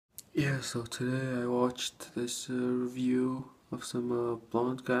Yeah, so today I watched this review of some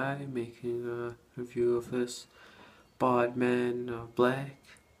blonde guy making a review of this BOD Man Black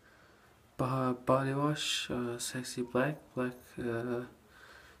body wash, sexy black,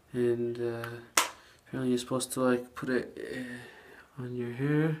 and apparently you're supposed to like put it on your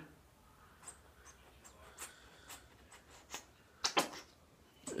hair,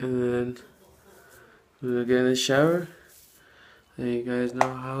 and then when you get in the shower, then you guys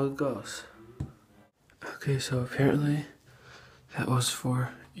know how it goes. Okay, so apparently that was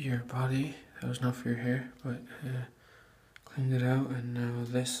for your body, that was not for your hair, but cleaned it out, and now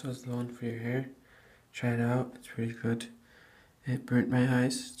this was the one for your hair. Try it out, it's pretty good. It burnt my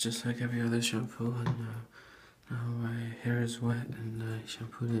eyes just like every other shampoo, and now my hair is wet, and I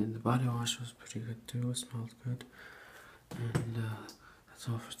shampooed it, and the body wash was pretty good too, it smelled good. And that's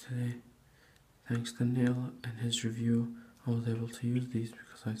all for today. Thanks to Neil and his review, I was able to use these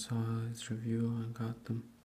because I saw his review and got them.